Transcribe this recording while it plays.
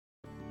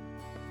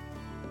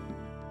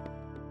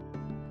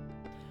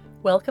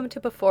Welcome to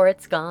Before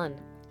It's Gone,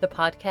 the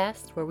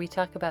podcast where we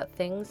talk about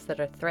things that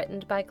are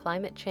threatened by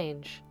climate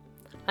change.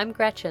 I'm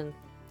Gretchen.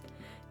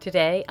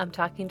 Today I'm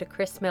talking to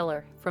Chris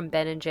Miller from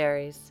Ben &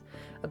 Jerry's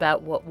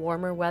about what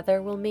warmer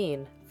weather will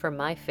mean for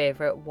my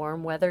favorite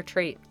warm weather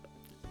treat,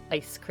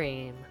 ice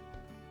cream.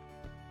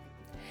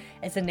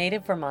 As a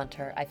native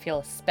Vermonter, I feel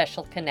a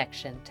special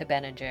connection to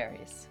Ben &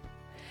 Jerry's.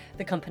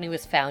 The company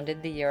was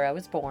founded the year I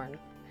was born,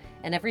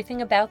 and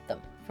everything about them,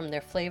 from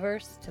their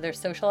flavors to their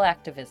social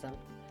activism,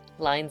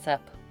 lines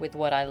up with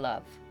what I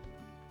love.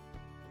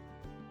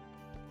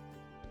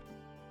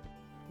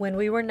 When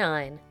we were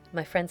 9,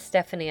 my friend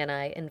Stephanie and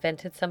I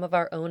invented some of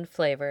our own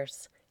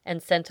flavors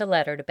and sent a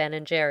letter to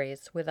Ben &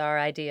 Jerry's with our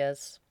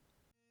ideas.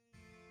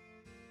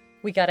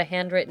 We got a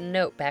handwritten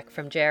note back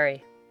from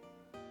Jerry.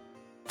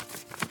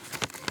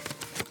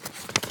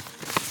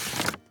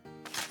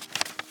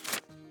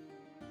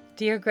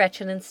 Dear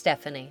Gretchen and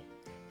Stephanie,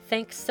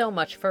 thanks so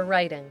much for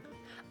writing.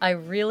 I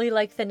really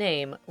like the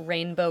name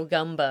Rainbow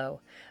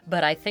Gumbo,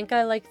 but I think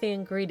I like the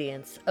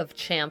ingredients of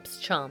Champs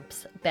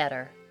Chomps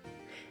better.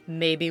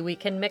 Maybe we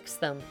can mix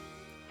them.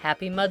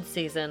 Happy mud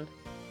season,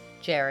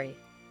 Jerry.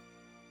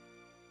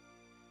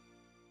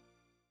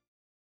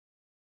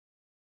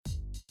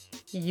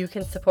 You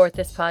can support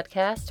this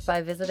podcast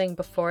by visiting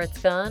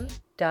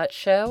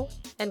beforeitsgone.show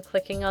and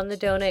clicking on the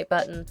donate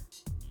button.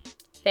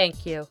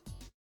 Thank you.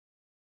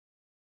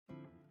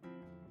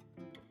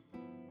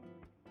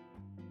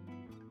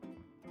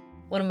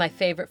 One of my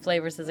favorite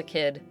flavors as a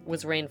kid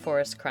was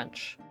Rainforest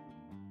Crunch.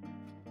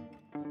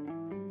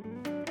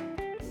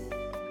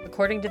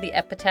 According to the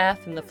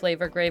epitaph in the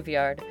Flavor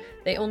Graveyard,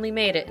 they only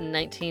made it in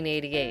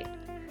 1988,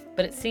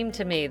 but it seemed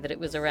to me that it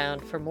was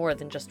around for more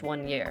than just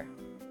 1 year.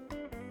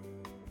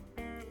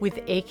 With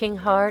aching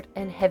heart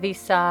and heavy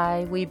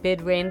sigh, we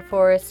bid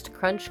Rainforest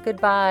Crunch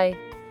goodbye.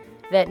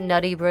 That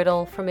nutty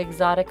brittle from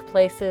exotic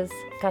places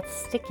got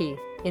sticky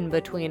in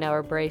between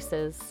our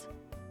braces.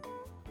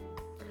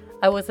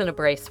 I wasn't a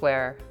brace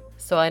wearer,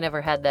 so I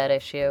never had that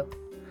issue.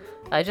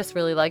 I just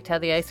really liked how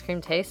the ice cream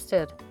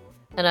tasted,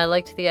 and I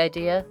liked the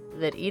idea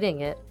that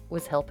eating it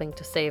was helping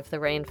to save the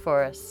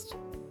rainforest.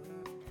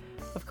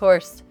 Of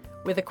course,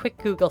 with a quick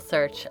Google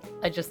search,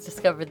 I just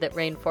discovered that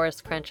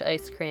Rainforest Crunch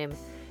ice cream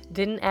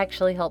didn't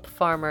actually help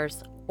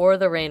farmers or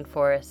the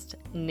rainforest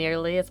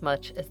nearly as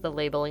much as the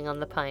labeling on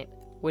the pint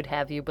would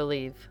have you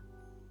believe.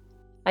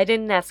 I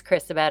didn't ask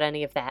Chris about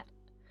any of that.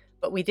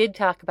 But we did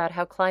talk about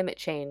how climate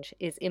change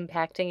is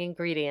impacting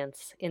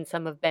ingredients in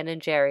some of Ben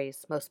 &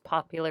 Jerry's most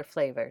popular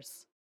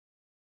flavors.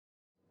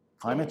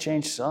 Climate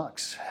change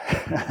sucks.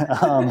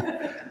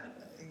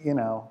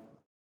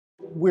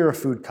 We're a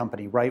food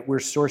company, right? We're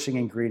sourcing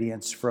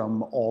ingredients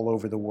from all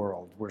over the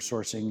world. We're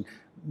sourcing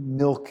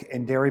milk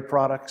and dairy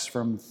products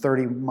from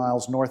 30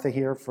 miles north of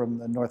here, from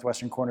the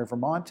northwestern corner of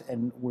Vermont,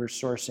 and we're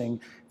sourcing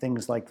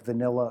things like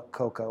vanilla,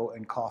 cocoa,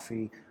 and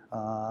coffee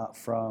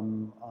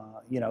from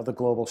the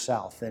global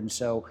south. And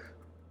so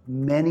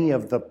many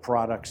of the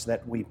products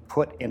that we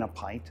put in a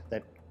pint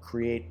that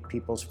create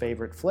people's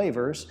favorite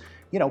flavors,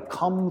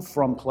 come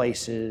from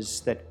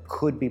places that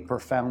could be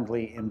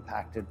profoundly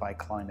impacted by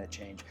climate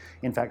change.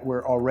 In fact,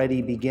 we're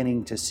already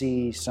beginning to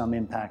see some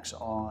impacts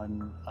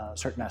on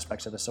certain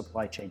aspects of the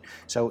supply chain.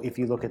 So if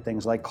you look at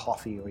things like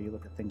coffee, or you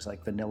look at things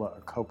like vanilla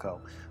or cocoa,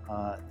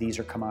 these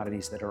are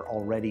commodities that are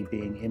already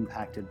being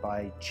impacted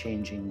by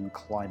changing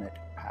climate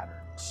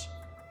patterns.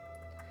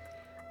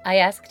 I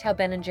asked how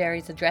Ben &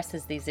 Jerry's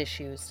addresses these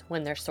issues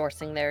when they're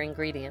sourcing their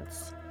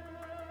ingredients.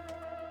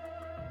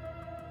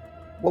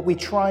 What we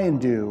try and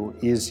do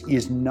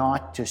is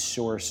not to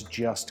source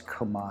just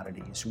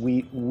commodities.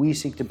 We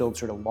seek to build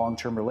sort of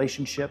long-term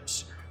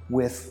relationships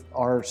with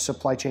our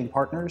supply chain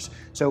partners.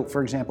 So,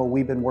 for example,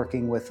 we've been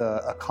working with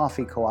a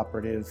coffee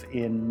cooperative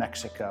in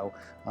Mexico,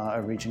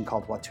 a region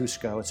called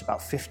Huatusco. It's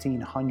about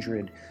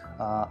 1,500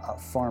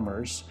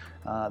 farmers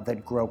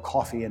that grow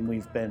coffee, and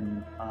we've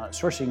been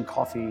sourcing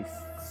coffee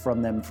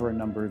from them for a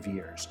number of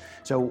years.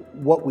 So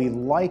what we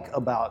like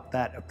about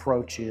that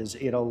approach is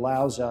it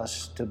allows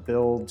us to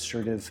build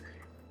sort of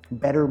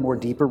better, more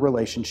deeper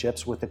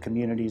relationships with the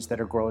communities that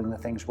are growing the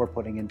things we're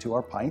putting into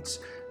our pints.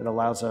 It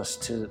allows us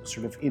to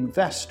sort of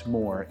invest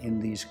more in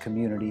these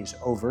communities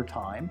over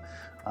time.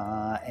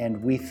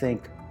 And we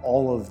think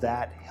all of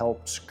that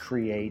helps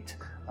create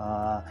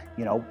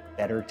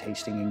better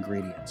tasting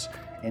ingredients.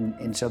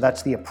 And so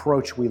that's the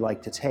approach we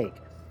like to take.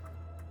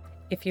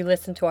 If you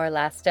listen to our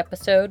last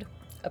episode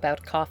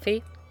about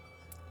coffee,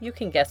 you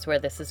can guess where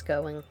this is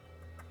going.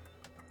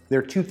 There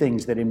are two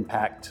things that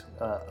impact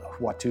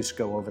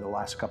Huatusco over the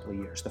last couple of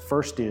years. The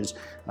first is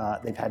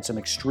they've had some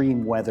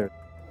extreme weather.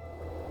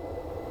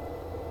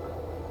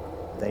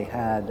 They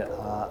had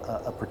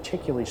a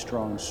particularly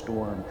strong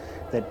storm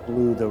that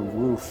blew the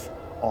roof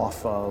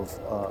off of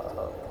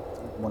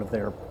one of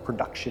their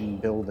production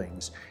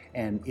buildings,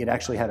 and it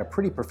actually had a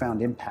pretty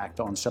profound impact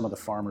on some of the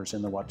farmers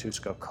in the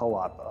Huatusco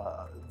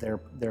co-op.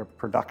 Their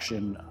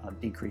production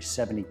decreased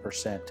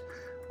 70%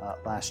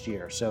 last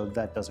year. So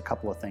that does a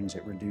couple of things.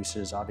 It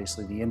reduces,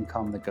 obviously, the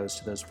income that goes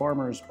to those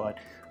farmers, but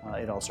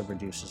it also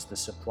reduces the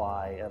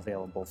supply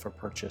available for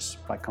purchase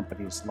by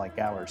companies like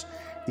ours.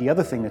 The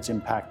other thing that's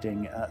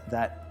impacting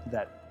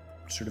that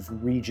sort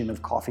of region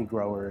of coffee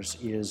growers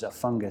is a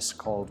fungus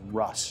called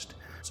rust.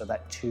 So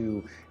that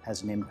too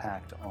has an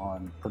impact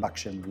on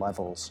production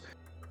levels.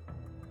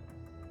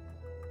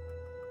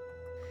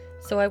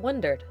 So I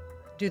wondered,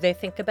 do they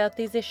think about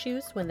these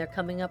issues when they're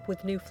coming up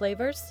with new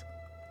flavors?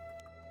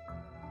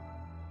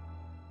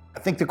 I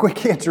think the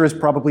quick answer is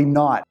probably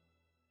not.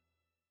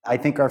 I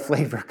think our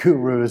flavor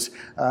gurus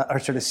are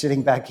sort of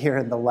sitting back here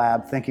in the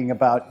lab thinking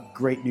about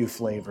great new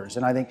flavors.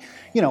 And I think,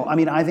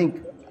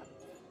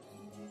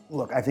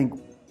 I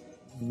think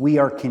we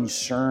are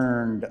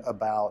concerned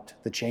about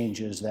the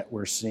changes that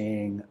we're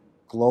seeing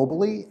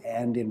globally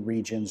and in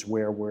regions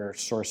where we're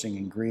sourcing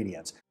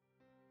ingredients.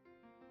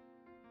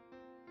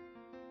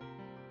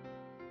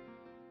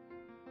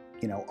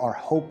 Our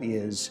hope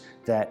is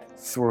that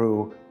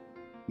through,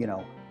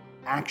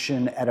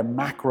 action at a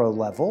macro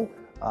level,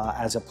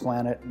 as a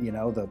planet,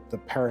 the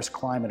Paris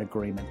Climate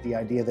Agreement, the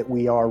idea that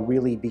we are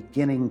really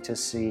beginning to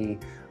see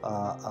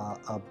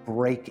a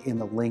break in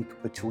the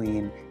link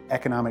between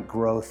economic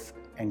growth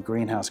and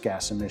greenhouse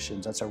gas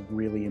emissions. That's a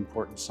really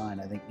important sign.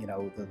 I think,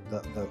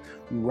 the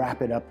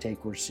rapid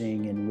uptake we're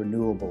seeing in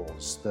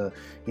renewables, the,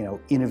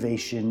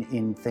 innovation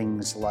in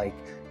things like,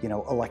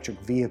 electric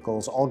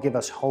vehicles, all give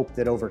us hope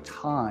that over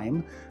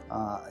time,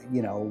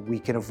 we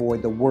can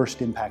avoid the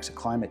worst impacts of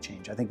climate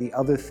change. I think the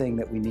other thing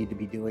that we need to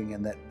be doing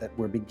and that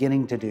we're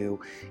beginning to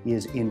do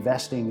is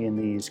investing in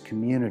these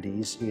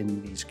communities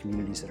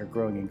that are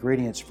growing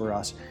ingredients for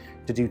us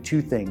to do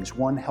two things.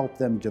 One, help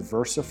them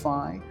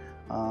diversify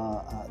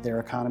their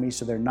economy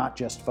so they're not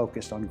just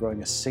focused on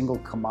growing a single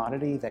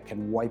commodity that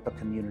can wipe a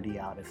community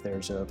out if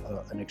there's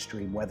an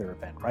extreme weather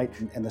event, right?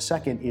 And the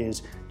second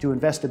is to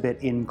invest a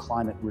bit in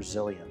climate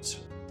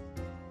resilience.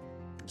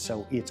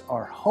 So it's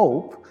our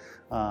hope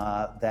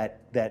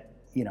that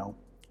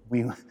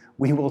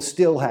we will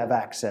still have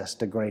access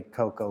to great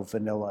cocoa,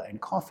 vanilla,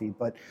 and coffee,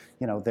 but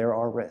there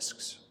are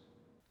risks.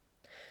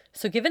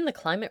 So given the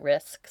climate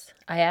risks,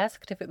 I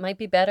asked if it might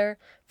be better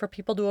for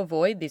people to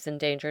avoid these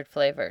endangered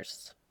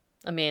flavors.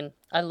 I mean,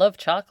 I love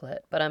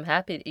chocolate, but I'm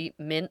happy to eat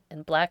mint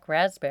and black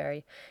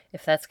raspberry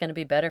if that's going to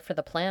be better for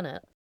the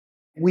planet.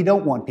 We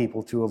don't want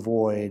people to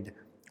avoid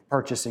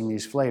purchasing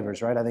these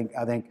flavors, right? I think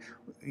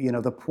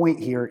the point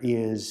here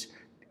is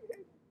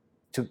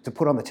to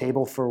put on the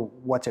table for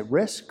what's at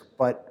risk,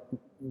 but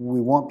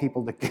we want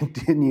people to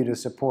continue to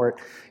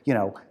support,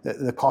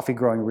 the coffee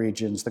growing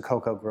regions, the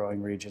cocoa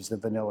growing regions, the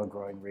vanilla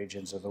growing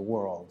regions of the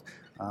world.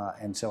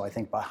 And so I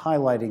think by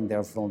highlighting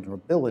their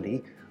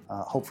vulnerability,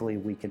 hopefully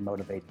we can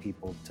motivate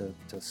people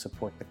to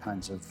support the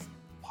kinds of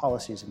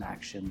policies and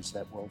actions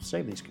that will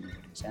save these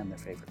communities and their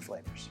favorite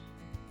flavors.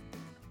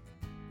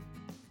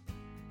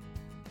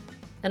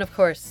 And of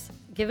course,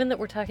 given that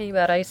we're talking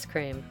about ice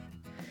cream,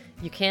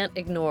 you can't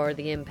ignore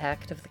the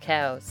impact of the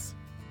cows.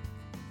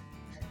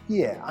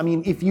 Yeah, I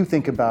mean, if you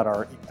think about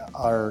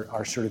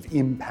our sort of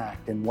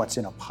impact and what's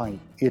in a pint,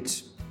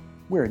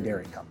 we're a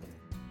dairy company.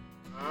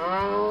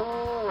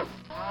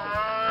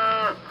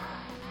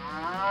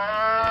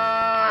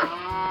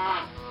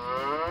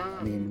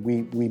 I mean,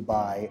 we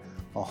buy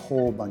a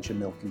whole bunch of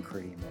milk and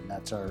cream, and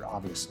that's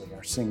obviously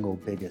our single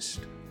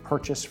biggest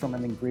purchase from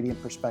an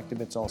ingredient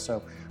perspective. It's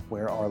also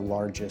where our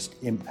largest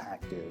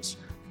impact is.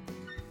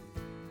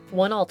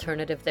 One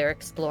alternative they're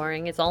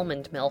exploring is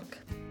almond milk.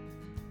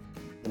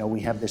 We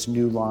have this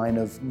new line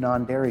of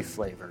non-dairy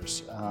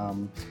flavors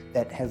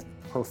that have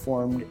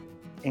performed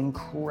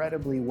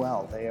incredibly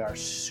well. They are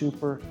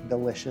super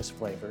delicious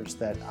flavors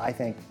that I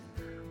think,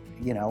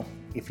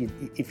 if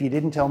you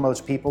didn't tell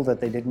most people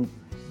that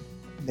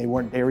they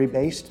weren't dairy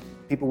based,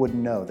 people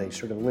wouldn't know. They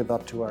sort of live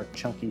up to our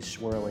chunky,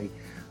 swirly,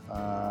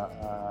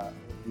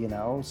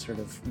 sort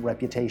of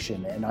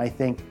reputation. And I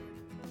think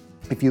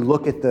if you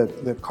look at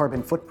the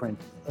carbon footprint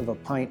of a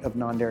pint of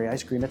non-dairy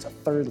ice cream, it's a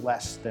third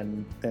less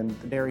than the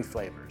dairy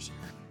flavors.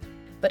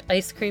 But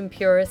ice cream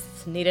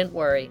purists needn't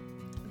worry.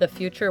 The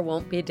future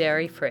won't be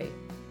dairy-free.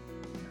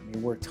 I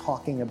mean, we're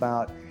talking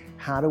about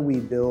how do we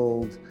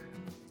build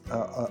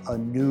a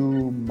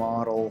new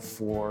model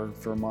for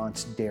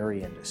Vermont's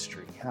dairy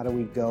industry? How do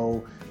we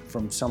go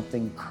from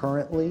something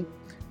currently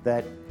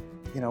that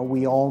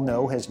we all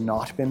know has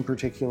not been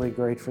particularly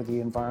great for the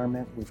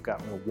environment? We've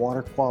got real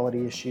water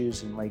quality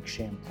issues in Lake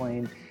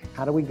Champlain.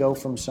 How do we go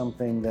from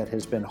something that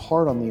has been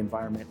hard on the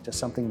environment to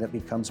something that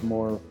becomes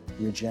more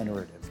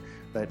regenerative,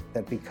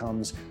 that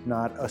becomes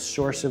not a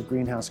source of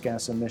greenhouse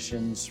gas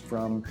emissions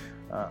from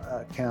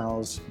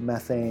cows,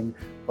 methane,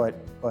 but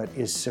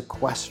is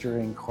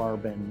sequestering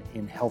carbon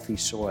in healthy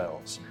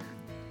soils?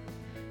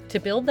 To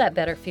build that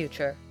better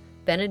future,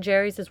 Ben &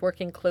 Jerry's is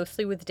working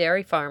closely with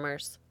dairy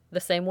farmers, the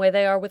same way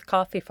they are with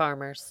coffee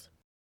farmers.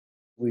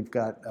 We've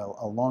got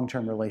a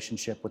long-term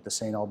relationship with the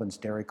St. Albans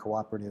Dairy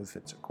Cooperative.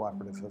 It's a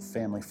cooperative of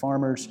family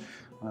farmers,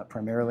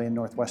 primarily in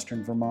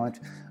northwestern Vermont.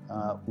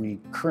 We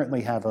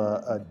currently have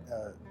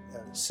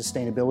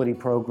sustainability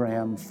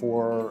program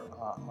for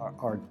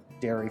our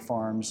dairy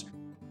farms.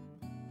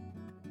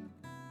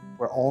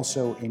 We're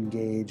also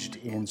engaged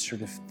in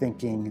sort of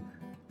thinking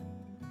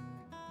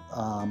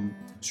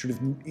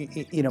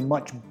in a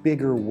much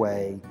bigger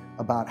way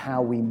about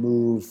how we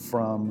move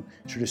from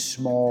sort of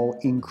small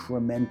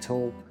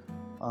incremental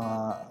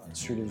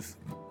sort of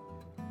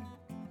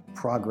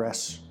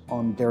progress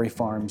on dairy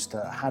farms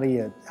to how do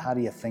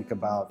you think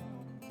about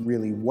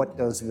really what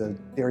does the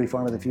dairy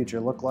farm of the future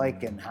look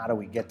like, and how do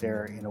we get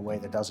there in a way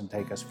that doesn't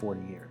take us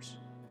 40 years.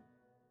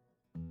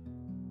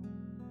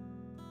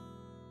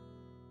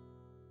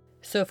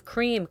 So if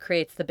cream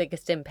creates the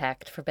biggest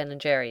impact for Ben &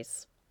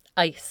 Jerry's,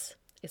 ice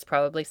is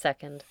probably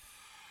second.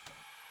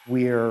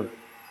 We're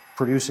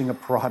producing a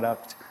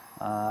product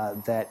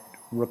that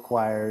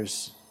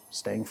requires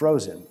staying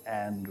frozen,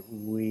 and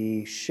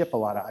we ship a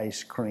lot of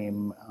ice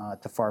cream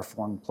to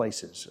far-flung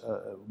places.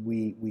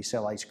 We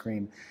sell ice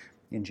cream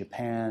in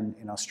Japan,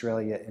 in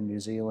Australia, in New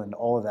Zealand.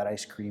 All of that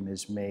ice cream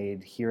is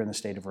made here in the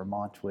state of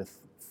Vermont with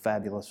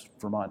fabulous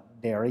Vermont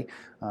dairy,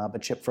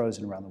 but shipped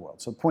frozen around the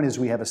world. So the point is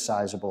we have a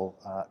sizable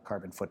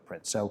carbon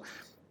footprint. So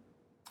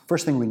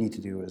first thing we need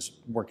to do is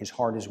work as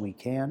hard as we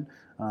can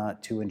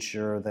to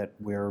ensure that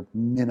we're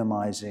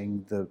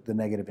minimizing the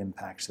negative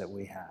impacts that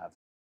we have.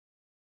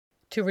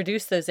 To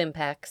reduce those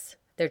impacts,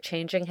 they're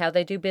changing how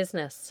they do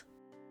business.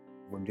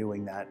 We're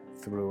doing that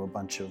through a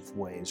bunch of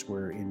ways.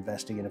 We're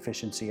investing in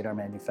efficiency at our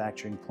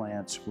manufacturing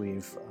plants.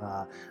 We've,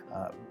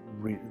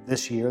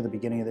 this year, the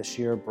beginning of this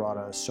year, brought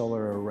a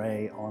solar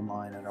array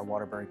online at our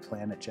Waterbury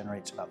plant that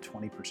generates about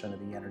 20%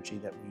 of the energy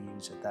that we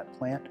use at that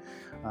plant.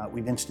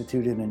 We've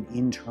instituted an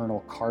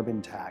internal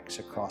carbon tax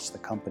across the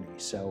company,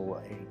 so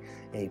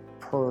a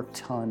per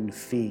ton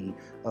fee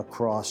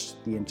across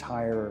the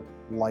entire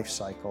life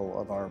cycle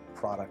of our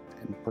product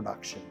and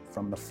production,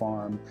 from the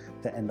farm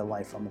to end of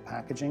life on the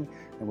packaging.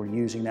 And we're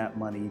using that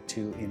money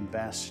to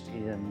invest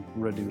in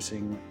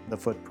reducing the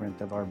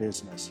footprint of our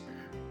business.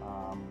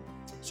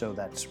 So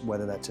that's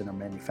whether that's in our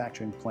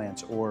manufacturing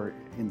plants or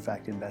in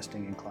fact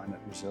investing in climate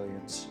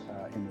resilience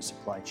in the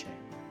supply chain.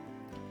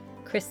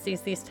 Chris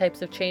sees these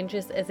types of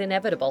changes as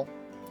inevitable,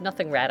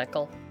 nothing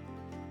radical.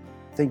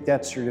 I think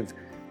that's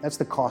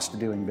the cost of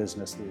doing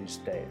business these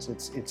days.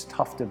 It's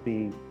tough to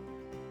be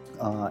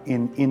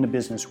in the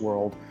business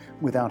world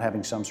without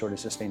having some sort of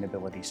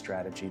sustainability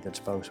strategy that's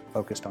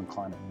focused on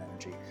climate and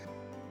energy.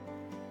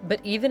 But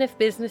even if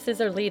businesses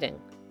are leading,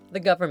 the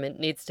government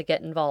needs to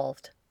get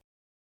involved.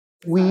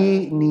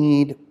 We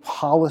need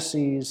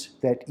policies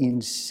that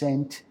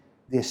incent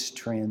this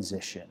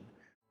transition.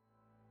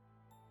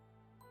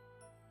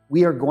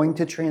 We are going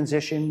to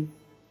transition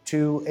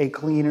to a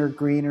cleaner,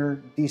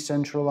 greener,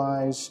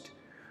 decentralized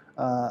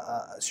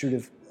sort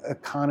of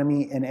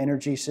economy and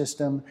energy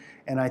system.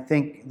 And I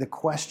think the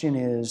question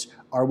is,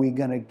 are we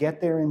going to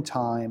get there in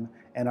time,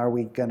 and are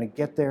we going to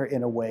get there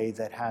in a way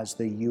that has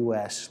the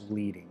U.S.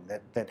 leading,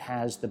 that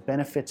has the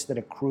benefits that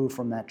accrue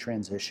from that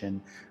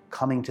transition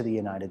coming to the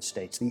United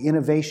States? The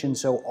innovation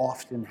so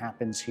often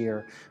happens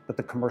here, but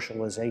the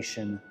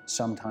commercialization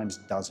sometimes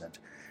doesn't.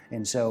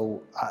 And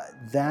so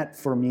that,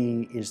 for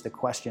me, is the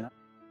question.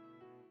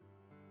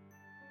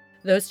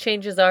 Those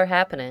changes are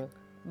happening,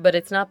 but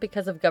it's not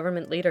because of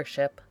government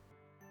leadership.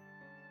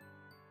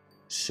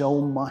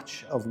 So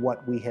much of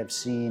what we have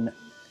seen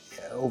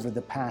over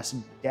the past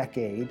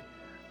decade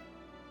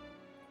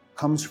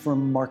comes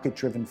from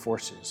market-driven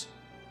forces.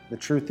 The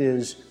truth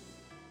is,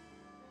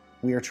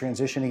 we are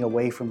transitioning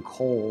away from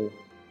coal,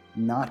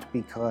 not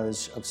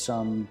because of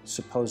some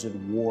supposed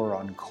war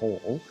on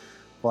coal,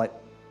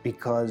 but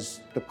because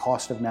the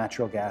cost of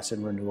natural gas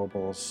and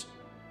renewables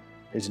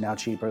is now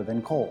cheaper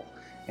than coal.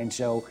 And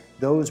so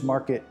those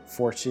market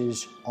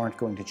forces aren't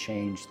going to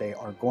change. They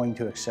are going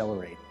to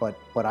accelerate. But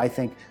I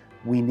think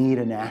we need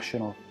a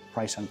national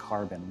price on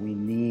carbon. We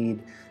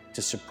need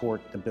to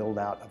support the build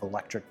out of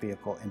electric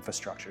vehicle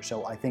infrastructure.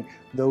 So I think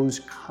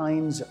those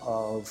kinds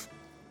of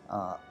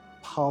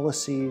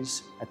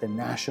policies at the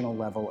national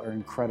level are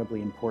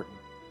incredibly important.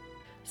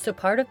 So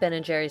part of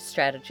Ben & Jerry's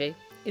strategy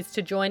is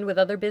to join with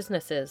other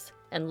businesses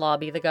and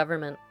lobby the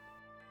government.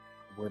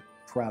 We're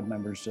proud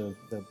members of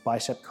the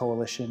BICEP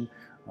Coalition,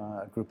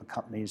 a group of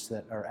companies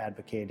that are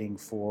advocating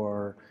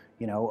for,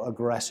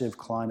 aggressive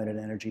climate and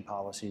energy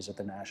policies at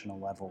the national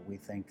level. We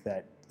think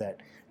that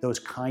those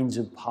kinds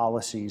of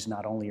policies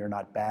not only are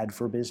not bad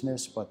for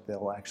business, but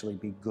they'll actually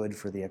be good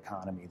for the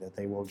economy, that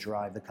they will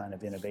drive the kind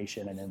of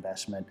innovation and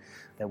investment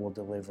that will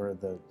deliver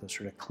the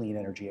sort of clean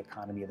energy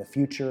economy of the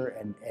future.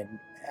 And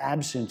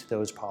absent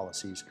those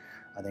policies,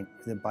 I think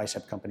the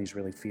BICEP companies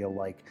really feel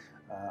like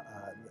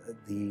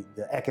the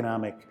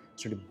economic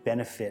sort of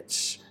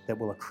benefits that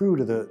will accrue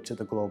to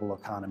the global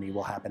economy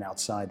will happen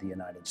outside the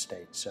United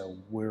States. So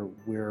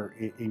we're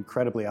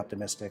incredibly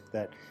optimistic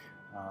that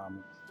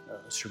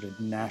sort of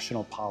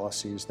national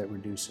policies that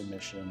reduce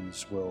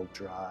emissions will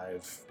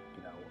drive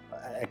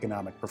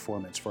economic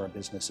performance for our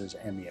businesses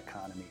and the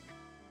economy.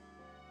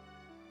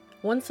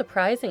 One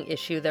surprising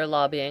issue they're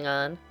lobbying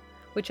on,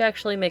 which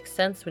actually makes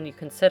sense when you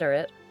consider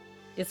it,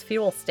 is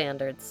fuel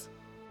standards.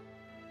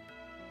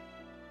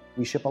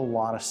 we ship a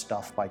lot of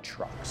stuff by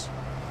trucks.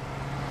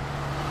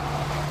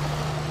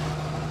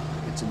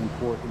 It's an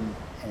important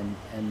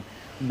and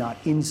not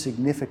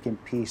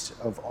insignificant piece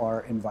of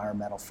our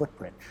environmental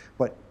footprint.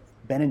 But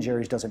Ben &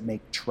 Jerry's doesn't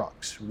make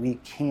trucks. We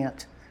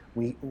can't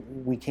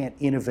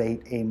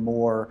innovate a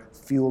more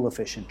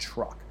fuel-efficient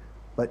truck.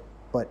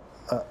 But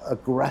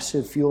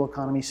aggressive fuel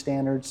economy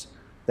standards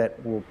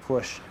that will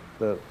push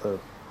the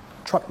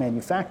truck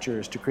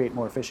manufacturers to create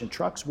more efficient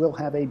trucks will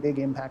have a big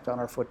impact on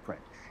our footprint.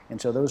 And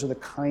so those are the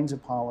kinds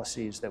of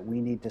policies that we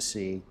need to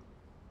see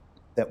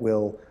that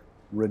will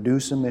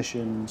reduce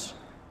emissions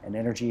and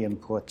energy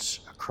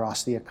inputs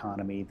across the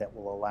economy, that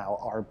will allow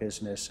our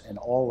business and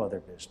all other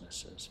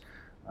businesses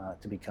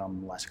to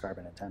become less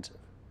carbon intensive.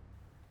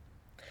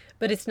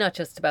 But it's not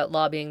just about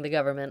lobbying the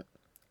government.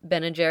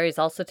 Ben & Jerry's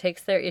also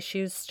takes their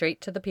issues straight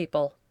to the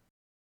people.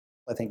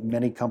 I think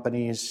many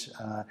companies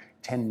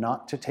tend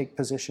not to take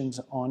positions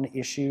on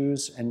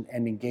issues and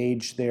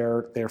engage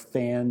their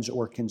fans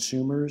or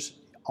consumers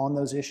on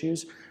those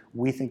issues.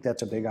 We think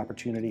that's a big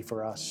opportunity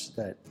for us,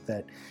 that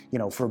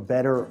for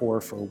better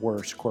or for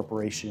worse,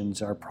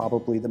 corporations are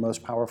probably the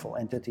most powerful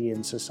entity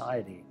in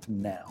society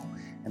now.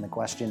 And the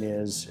question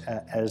is,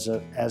 as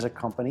a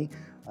company,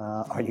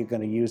 are you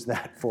going to use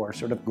that for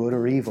sort of good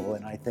or evil?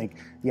 And I think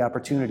the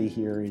opportunity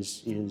here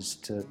is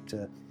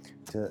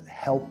to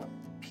help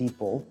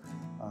people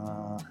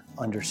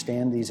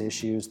understand these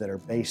issues that are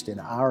based in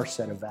our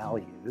set of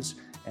values,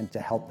 and to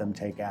help them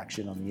take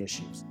action on the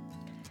issues.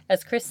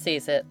 As Chris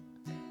sees it,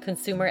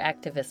 consumer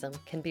activism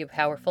can be a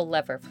powerful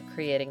lever for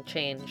creating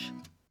change.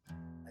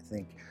 I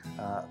think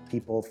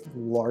people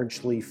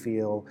largely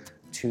feel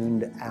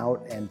tuned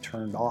out and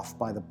turned off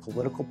by the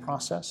political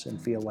process and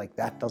feel like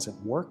that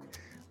doesn't work.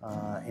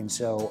 And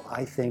so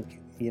I think,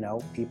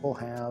 people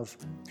have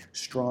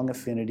strong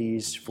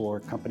affinities for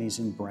companies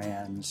and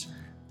brands.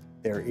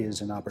 There is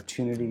an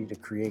opportunity to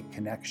create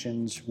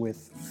connections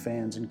with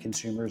fans and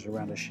consumers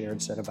around a shared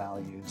set of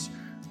values.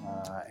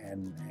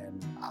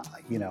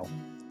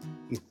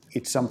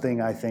 It's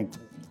something I think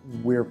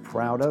we're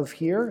proud of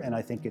here, and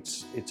I think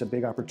it's a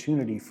big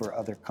opportunity for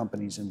other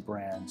companies and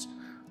brands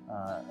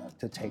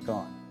to take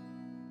on.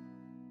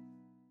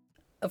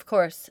 Of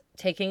course,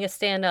 taking a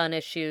stand on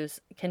issues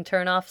can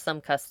turn off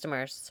some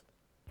customers.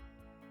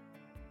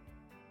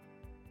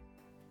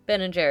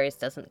 Ben & Jerry's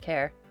doesn't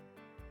care.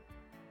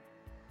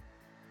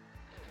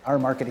 Our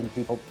marketing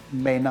people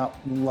may not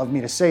love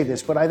me to say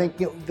this, but I think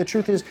the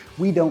truth is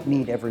we don't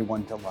need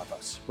everyone to love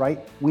us, right?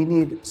 We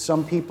need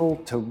some people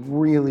to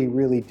really,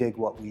 really dig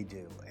what we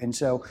do. And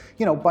so,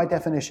 by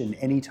definition,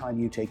 anytime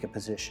you take a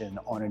position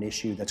on an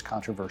issue that's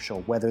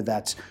controversial, whether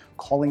that's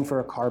calling for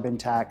a carbon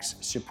tax,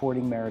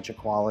 supporting marriage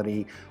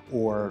equality,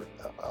 or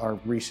our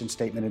recent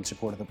statement in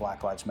support of the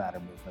Black Lives Matter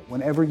movement,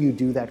 whenever you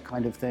do that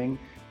kind of thing,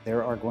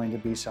 there are going to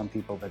be some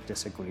people that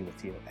disagree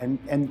with you.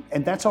 And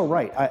that's all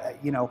right.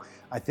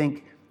 I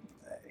think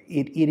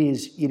it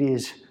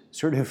is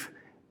sort of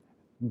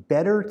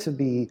better to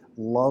be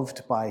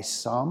loved by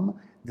some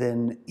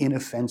than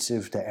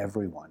inoffensive to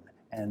everyone.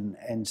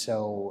 And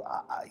so,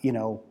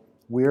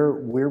 we're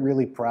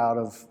really proud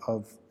of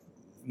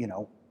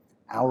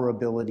our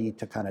ability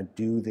to kind of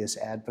do this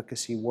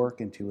advocacy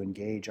work and to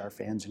engage our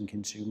fans and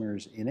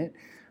consumers in it.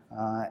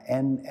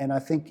 And I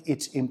think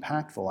it's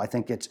impactful. I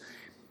think it's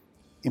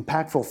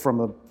impactful from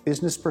a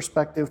business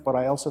perspective, but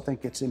I also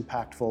think it's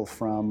impactful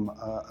from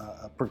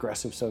a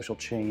progressive social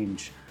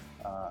change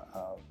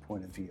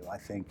point of view. I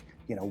think,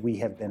 we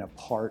have been a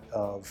part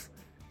of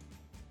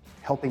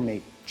helping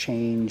make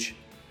change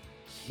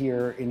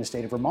here in the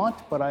state of Vermont,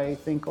 but I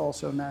think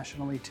also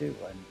nationally too.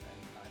 And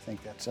I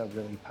think that's a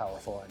really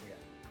powerful idea.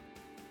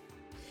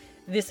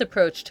 This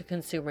approach to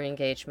consumer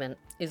engagement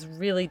is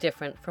really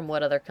different from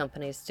what other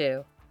companies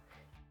do.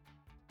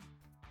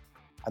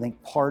 I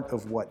think part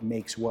of what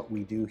makes what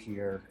we do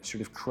here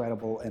sort of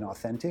credible and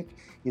authentic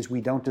is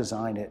we don't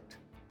design it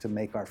to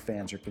make our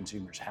fans or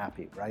consumers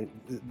happy, right?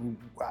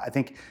 I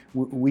think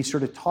we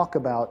sort of talk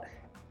about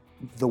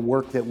the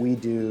work that we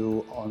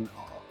do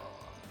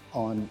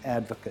on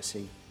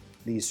advocacy,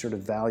 these sort of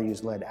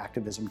values-led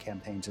activism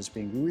campaigns, as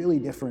being really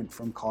different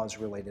from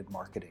cause-related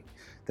marketing.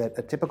 That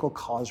a typical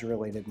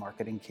cause-related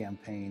marketing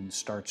campaign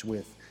starts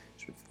with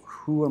sort of,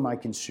 who are my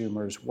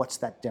consumers? What's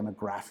that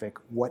demographic?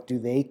 What do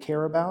they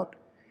care about?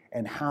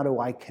 And how do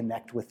I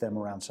connect with them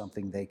around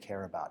something they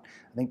care about?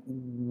 I think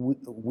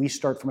we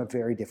start from a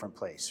very different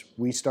place.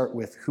 We start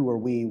with, who are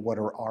we? What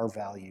are our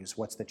values?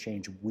 What's the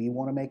change we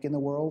want to make in the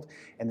world?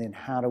 And then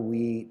how do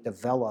we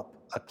develop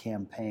a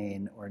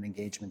campaign or an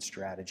engagement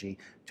strategy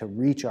to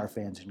reach our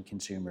fans and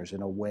consumers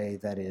in a way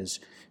that is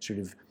sort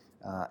of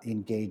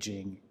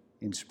engaging,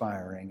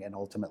 inspiring, and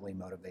ultimately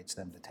motivates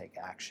them to take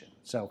action.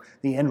 So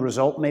the end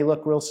result may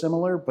look real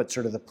similar, but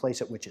sort of the place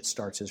at which it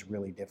starts is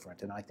really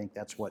different. And I think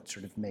that's what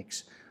sort of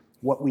makes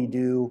what we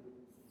do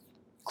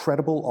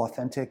credible,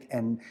 authentic,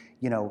 and,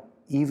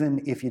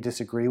 even if you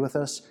disagree with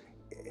us,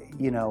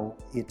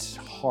 it's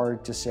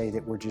hard to say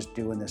that we're just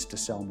doing this to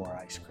sell more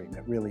ice cream.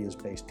 It really is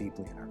based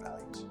deeply in our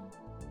values.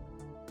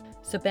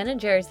 So Ben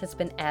 & Jerry's has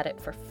been at it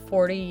for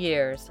 40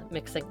 years,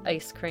 mixing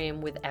ice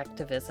cream with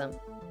activism.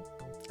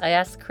 I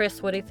asked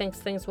Chris what he thinks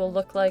things will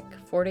look like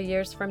 40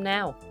 years from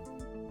now.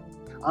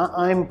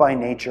 I'm by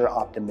nature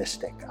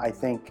optimistic. I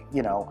think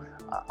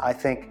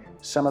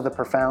some of the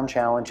profound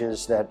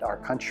challenges that our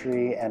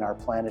country and our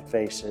planet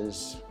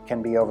faces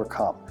can be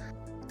overcome.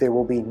 There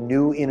will be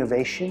new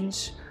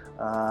innovations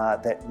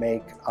that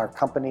make our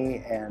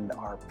company and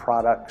our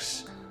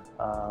products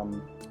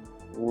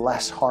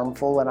less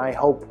harmful, and I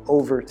hope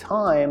over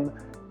time,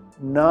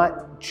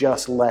 not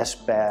just less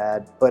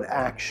bad, but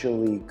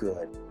actually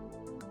good.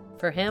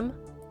 For him,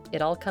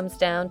 it all comes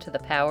down to the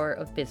power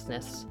of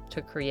business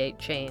to create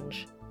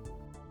change.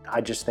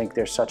 I just think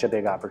there's such a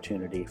big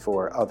opportunity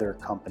for other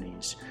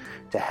companies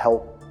to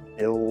help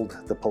build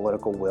the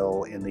political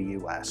will in the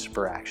US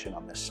for action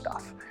on this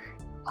stuff.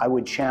 I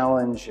would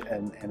challenge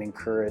and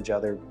encourage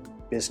other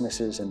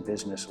businesses and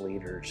business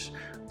leaders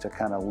to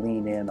kind of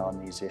lean in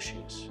on these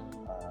issues.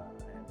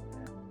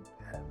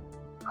 And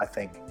I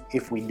think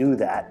if we do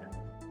that,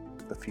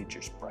 the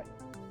future's bright.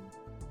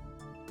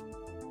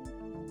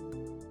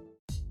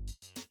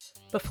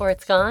 Before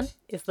It's Gone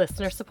is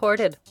listener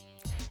supported,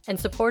 and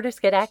supporters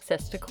get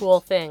access to cool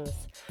things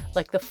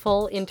like the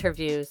full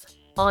interviews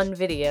on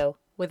video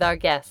with our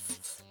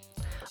guests.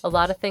 A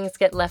lot of things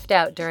get left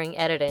out during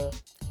editing,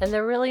 and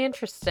they're really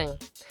interesting.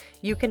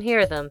 You can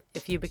hear them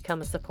if you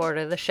become a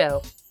supporter of the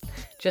show.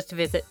 Just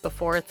visit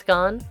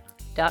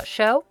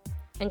beforeitsgone.show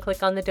and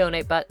click on the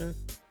donate button.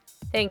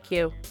 Thank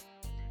you.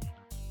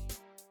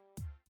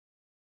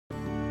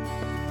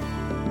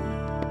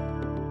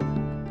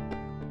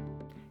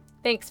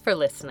 Thanks for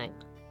listening.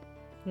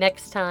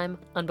 Next time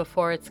on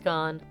Before It's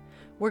Gone,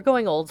 we're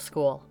going old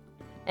school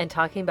and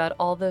talking about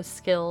all those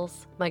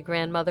skills my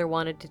grandmother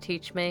wanted to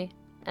teach me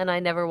and I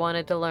never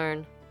wanted to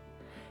learn.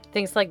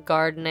 Things like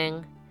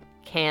gardening,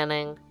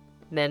 canning,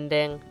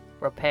 mending,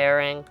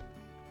 repairing.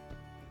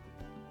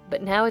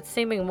 But now it's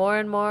seeming more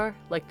and more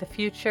like the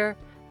future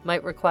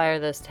might require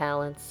those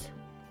talents.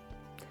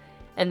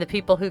 And the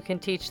people who can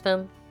teach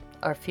them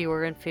are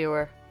fewer and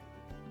fewer.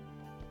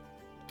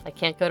 I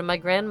can't go to my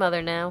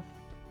grandmother now.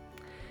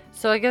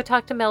 So I go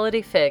talk to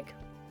Melody Fig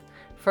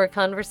for a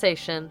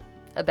conversation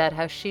about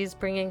how she's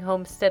bringing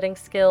homesteading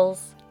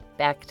skills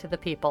back to the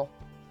people.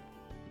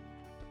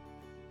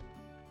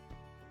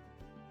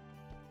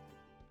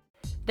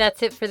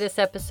 That's it for this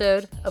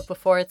episode of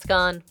Before It's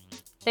Gone.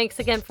 Thanks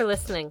again for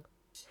listening.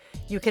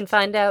 You can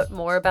find out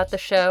more about the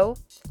show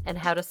and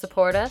how to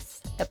support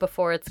us at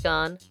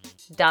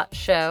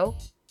beforeitsgone.show.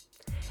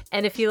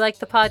 And if you like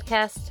the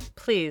podcast,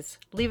 please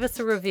leave us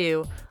a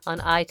review on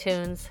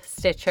iTunes,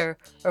 Stitcher,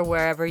 or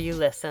wherever you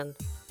listen.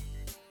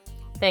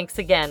 Thanks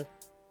again.